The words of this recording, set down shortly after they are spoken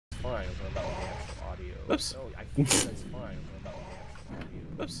Oops.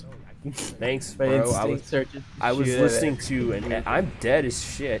 Oops. Thanks, bro. I was listening to, and I'm dead as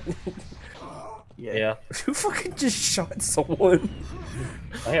shit. Yeah. Who fucking just shot someone?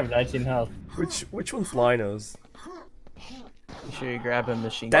 I have 19 health. Which one's Linos? You sure you grab a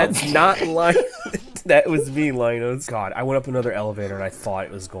machine gun? That's not Linos. That was me, Linos. God, I went up another elevator and I thought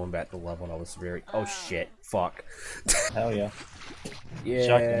it was going back to level and I was very... Oh shit. Fuck. Hell yeah.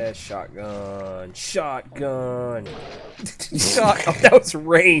 Yeah, shotgun. Shotgun. Shot. Oh, that was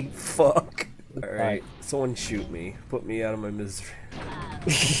rain. Fuck. Alright, someone shoot me. Put me out of my misery.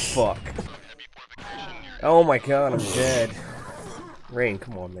 Fuck. Oh my god, I'm dead. Rain,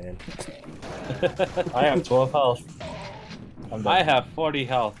 come on, man. I have 12 health. I have 40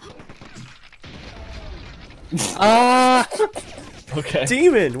 health. Ah! Okay.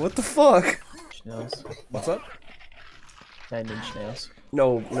 Demon, what the fuck? Nails. What's up? 9-inch nails.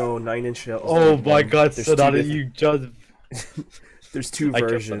 No, 9-inch nails. Oh my god, There's so two that you just... There's two I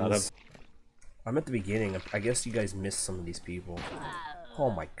kept that up. versions. I'm at the beginning. I guess you guys missed some of these people. Oh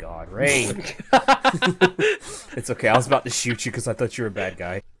my god, Rain! It's okay, I was about to shoot you because I thought you were a bad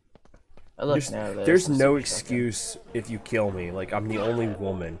guy. There's no excuse if you kill me. Like, I'm the only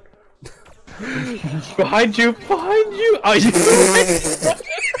woman. Behind you! Behind you! Oh,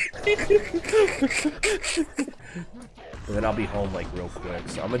 And then I'll be home, like, real quick.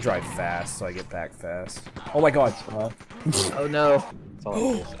 So I'm gonna drive fast so I get back fast. Oh my god. Oh no. That's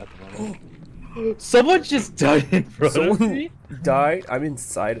all it is at the moment. Someone just died in front of me? Died? I'm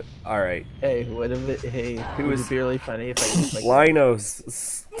inside. Alright. Hey, what if it? Hey, it was really funny if I just like. Linos,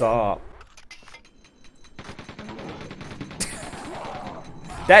 stop.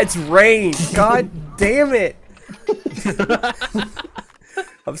 That's Rain! God damn it!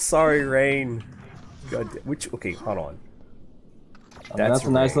 I'm sorry, Rain. God, okay, hold on. That's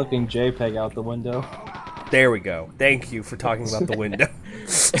a nice looking JPEG out the window. There we go. Thank you for talking about the window.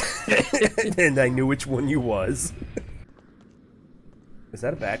 And I knew which one you was. Is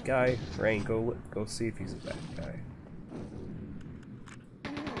that a bad guy? Rain, go see if he's a bad guy.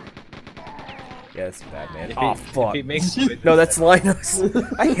 Yeah, that's a bad man. Oh fuck. No, that's Linus.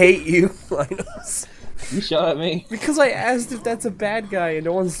 I hate you, Linus. You shot at me. Because I asked if that's a bad guy and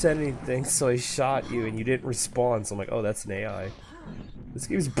no one said anything, so I shot you and you didn't respond, so I'm like, oh, that's an AI. This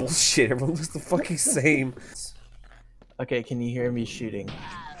game's bullshit, everyone looks the fucking same. Okay, can you hear me shooting?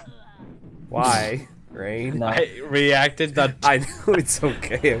 Why? Rain? No. I reacted that. I know it's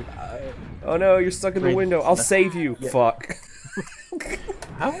okay. Oh no, you're stuck in the window. I'll save you. Yeah. Fuck.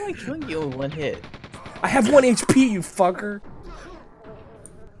 How am I killing you in one hit? I have 1 HP, you fucker.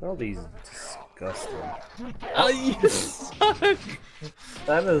 All these disgusting. Oh, you suck.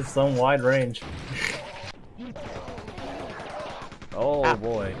 That is some wide range. Oh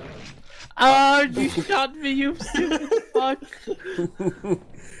boy. Oh, you shot me, you stupid fuck.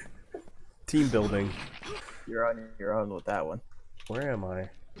 Team building. You're on your own with that one. Where am I?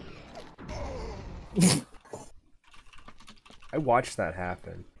 I watched that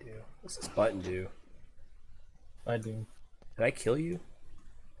happen. What's this button do? I do. Did I kill you?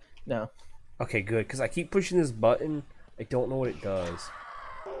 No. Okay, good, because I keep pushing this button. I don't know what it does.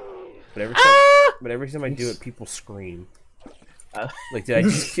 But every time I do it, people scream. Like, did I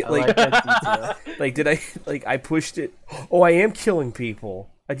just kill, like did I, like, I pushed it. Oh, I am killing people.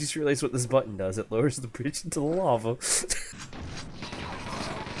 I just realized what this button does. It lowers the bridge into the lava.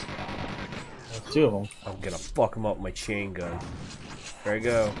 There's 2 of them. I'm gonna fuck them up with my chain gun. There I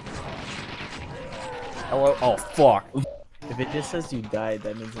go. Hello? Oh, fuck. If it just says you died,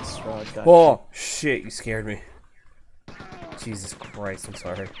 that means a straw got Oh, shit, you scared me. Jesus Christ, I'm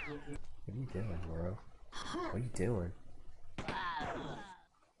sorry. What are you doing, bro? What are you doing?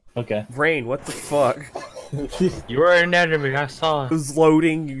 Okay. Rain, what the fuck? You were an enemy, I saw It it. was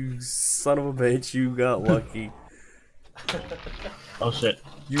loading, you son of a bitch. You got lucky. Oh shit.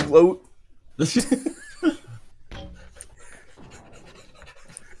 You load.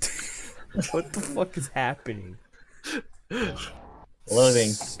 What the fuck is happening? Loading.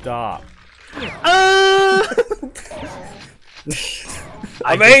 Stop. I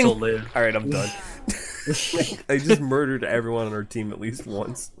in. Alright, I'm done. I just murdered everyone on our team at least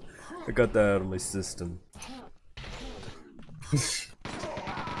once. I got that out of my system. What's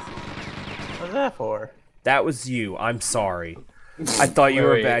that for? That was you. I'm sorry. I thought you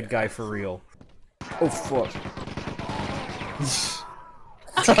were a bad guy for real. Oh fuck.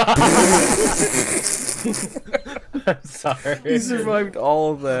 I'm sorry. He survived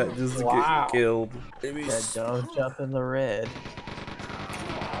all of that just to get killed. Yeah, don't jump in the red.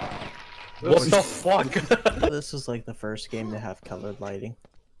 What the fuck? This was like the first game to have colored lighting.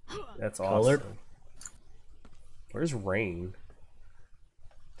 That's awesome. Colored? Where's Rain?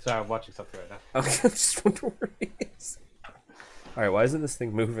 Sorry, I'm watching something right now. Okay, I just wonder where he is. Alright, why isn't this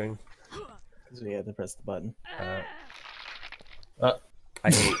thing moving? Because we had to press the button. I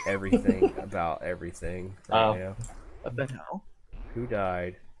hate everything about everything right now. What the hell? Who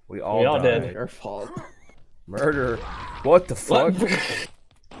died? We all did. died. Your fault. Murder. What the fuck?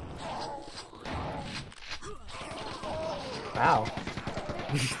 Wow.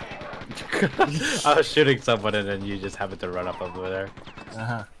 I was shooting someone and then you just happened to run up over there.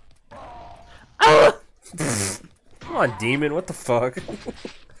 Come on, demon. What the fuck?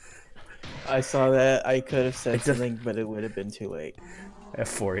 I saw that. I could have said something, but it would have been too late. At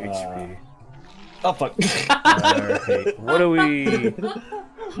 4 HP. Oh fuck. Alright. What do we...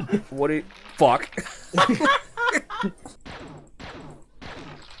 What do... Fuck.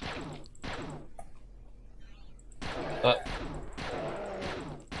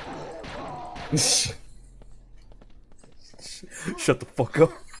 Shut the fuck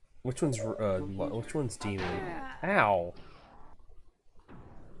up. Which one's demon? Ow.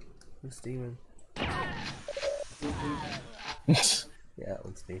 Who's demon? Yeah, that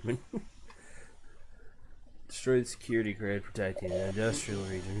one's demon. Destroy the security grid protecting the industrial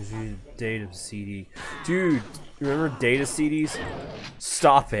regions. Use data CD. Dude, you remember data CDs?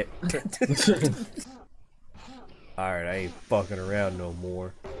 Stop it. Alright, I ain't fucking around no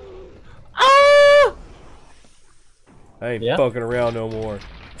more. I ain't fucking around no more.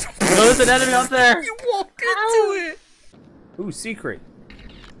 There's an enemy out there! You walked into it! Ooh, secret.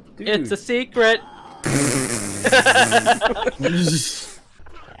 Dude. It's a secret!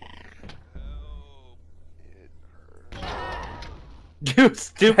 You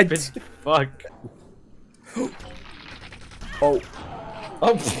stupid fuck. Oh.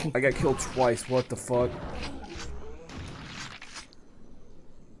 I got killed twice. What the fuck?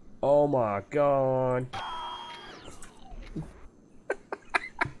 Oh my god.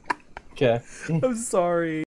 Okay. I'm sorry.